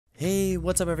Hey,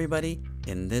 what's up everybody?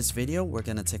 In this video, we're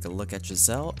gonna take a look at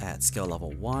Giselle at skill level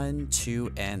 1,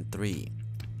 2, and 3.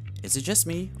 Is it just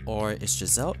me, or is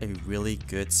Giselle a really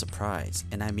good surprise?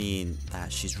 And I mean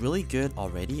that she's really good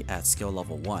already at skill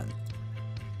level 1.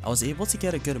 I was able to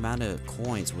get a good amount of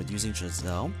coins with using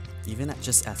Giselle, even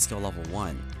just at skill level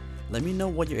 1. Let me know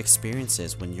what your experience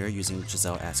is when you're using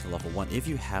Giselle at skill level 1 if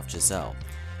you have Giselle.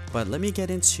 But let me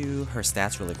get into her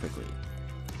stats really quickly.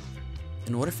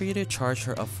 In order for you to charge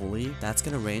her up fully, that's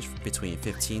going to range between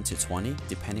 15 to 20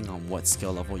 depending on what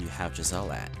skill level you have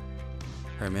Giselle at.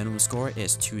 Her minimum score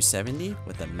is 270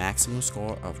 with a maximum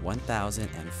score of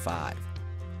 1005.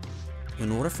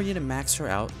 In order for you to max her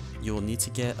out, you will need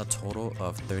to get a total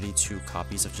of 32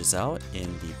 copies of Giselle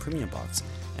in the premium box.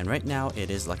 And right now it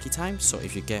is lucky time, so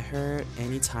if you get her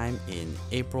anytime in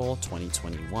April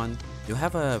 2021, you'll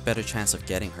have a better chance of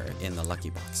getting her in the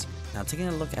lucky box. Now taking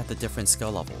a look at the different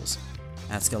skill levels.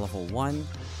 At skill level 1,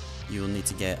 you'll need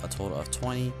to get a total of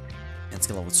 20. At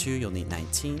skill level 2, you'll need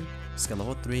 19. Skill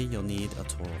level 3, you'll need a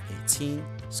total of 18.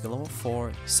 Skill level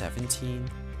 4,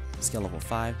 17. Skill level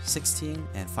 5, 16.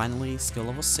 And finally, skill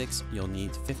level 6, you'll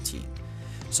need 15.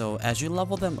 So as you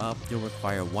level them up, you'll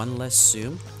require one less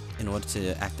Tsum in order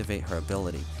to activate her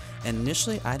ability. And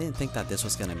initially, I didn't think that this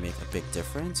was going to make a big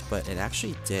difference, but it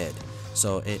actually did.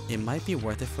 So it might be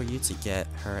worth it for you to get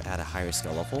her at a higher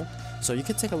skill level. So you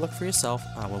can take a look for yourself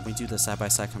when we do the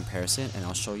side-by-side comparison, and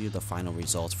I'll show you the final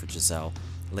results for Giselle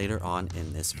later on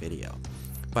in this video.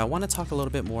 But I want to talk a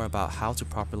little bit more about how to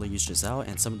properly use Giselle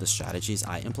and some of the strategies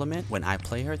I implement when I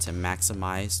play her to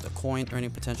maximize the coin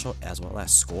earning potential as well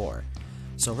as score.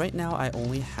 So right now I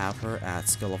only have her at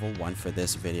skill level 1 for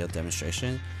this video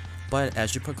demonstration. But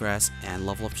as you progress and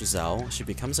level up Giselle, she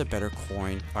becomes a better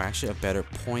coin, or actually a better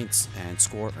points and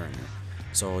score earner.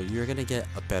 So you're going to get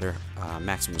a better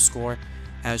maximum score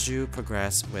as you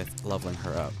progress with leveling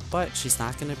her up. But she's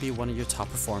not going to be one of your top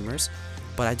performers.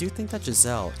 But I do think that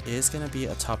Giselle is going to be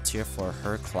a top tier for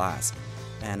her class.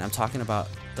 And I'm talking about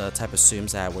the type of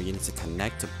Tsums that where you need to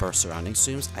connect to burst surrounding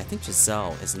Tsums. I think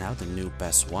Giselle is now the new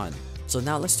best one. So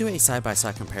now let's do a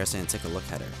side-by-side comparison and take a look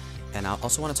at her. And I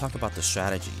also want to talk about the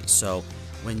strategy. So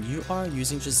when you are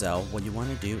using Giselle, what you want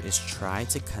to do is try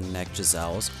to connect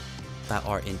Giselles that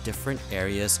are in different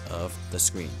areas of the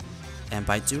screen. And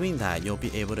by doing that, you'll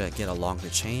be able to get a longer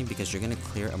chain because you're going to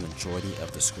clear a majority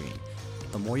of the screen.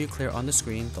 The more you clear on the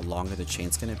screen, the longer the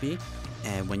chain's going to be.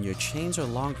 And when your chains are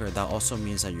longer, that also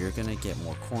means that you're going to get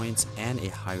more coins and a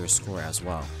higher score as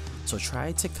well. So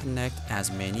try to connect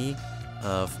as many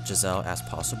of Giselle as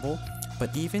possible.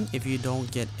 But even if you don't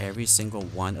get every single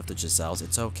one of the Giselles,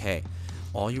 it's okay.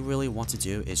 All you really want to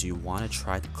do is you want to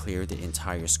try to clear the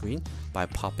entire screen by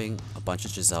popping a bunch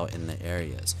of Giselle in the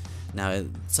areas. Now,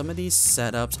 some of these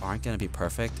setups aren't going to be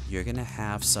perfect. You're going to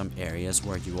have some areas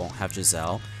where you won't have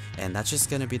Giselle, and that's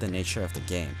just going to be the nature of the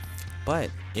game.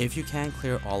 But if you can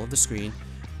clear all of the screen,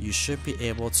 you should be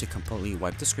able to completely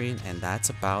wipe the screen, and that's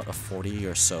about a 40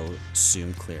 or so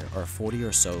Tsum clear, or 40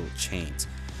 or so chains.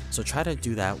 So try to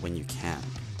do that when you can.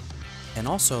 And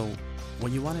also,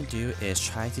 what you want to do is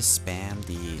try to spam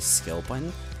the skill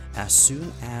button as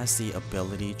soon as the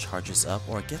ability charges up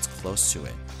or gets close to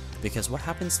it. Because what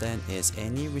happens then is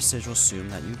any residual Tsum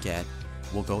that you get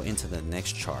will go into the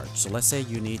next charge. So let's say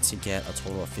you need to get a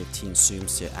total of 15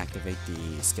 Tsums to activate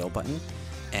the skill button,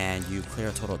 and you clear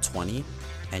a total of 20,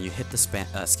 and you hit the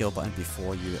skill button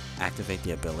before you activate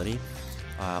the ability,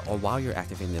 or while you're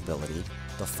activating the ability,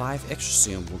 the 5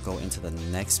 extra Tsum will go into the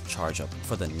next charge up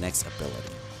for the next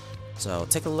ability. So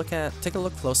take a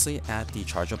look closely at the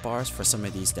charge up bars for some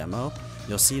of these demo.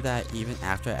 You'll see that even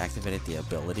after I activated the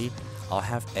ability, I'll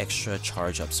have extra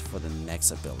charge ups for the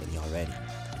next ability already.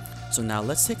 So now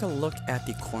let's take a look at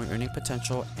the coin earning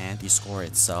potential and the score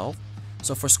itself.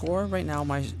 So for score right now,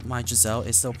 my Giselle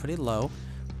is still pretty low,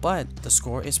 but the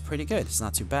score is pretty good. It's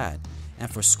not too bad.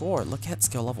 And for score, look at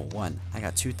skill level 1. I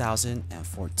got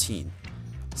 2014.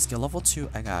 Skill level 2,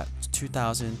 I got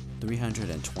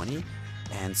 2320.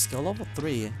 And skill level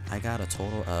 3, I got a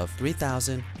total of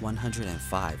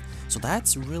 3105. So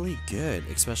that's really good,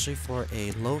 especially for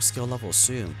a low skill level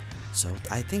Tsum. So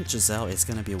I think Giselle is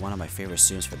going to be one of my favorite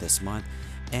Tsums for this month.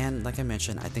 And like I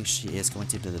mentioned, I think she is going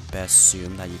to be the best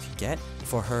Tsum that you could get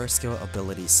for her skill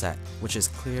ability set, which is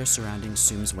clear surrounding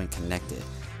Tsums when connected.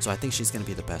 So I think she's going to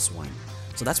be the best one.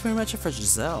 So that's pretty much it for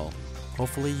Giselle.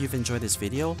 Hopefully you've enjoyed this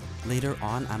video. Later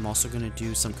on, I'm also going to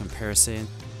do some comparison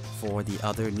for the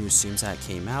other new Tsums that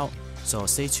came out. So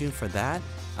stay tuned for that.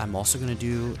 I'm also going to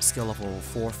do skill level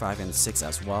 4, 5, and 6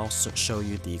 as well, so show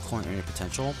you the coin earning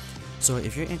potential. So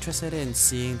if you're interested in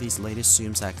seeing these latest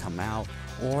Tsums that come out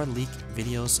or leak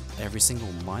videos every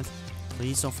single month,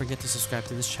 please don't forget to subscribe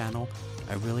to this channel.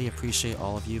 I really appreciate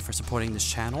all of you for supporting this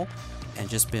channel and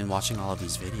just been watching all of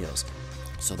these videos.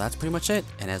 So that's pretty much it,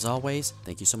 and as always,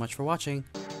 thank you so much for watching.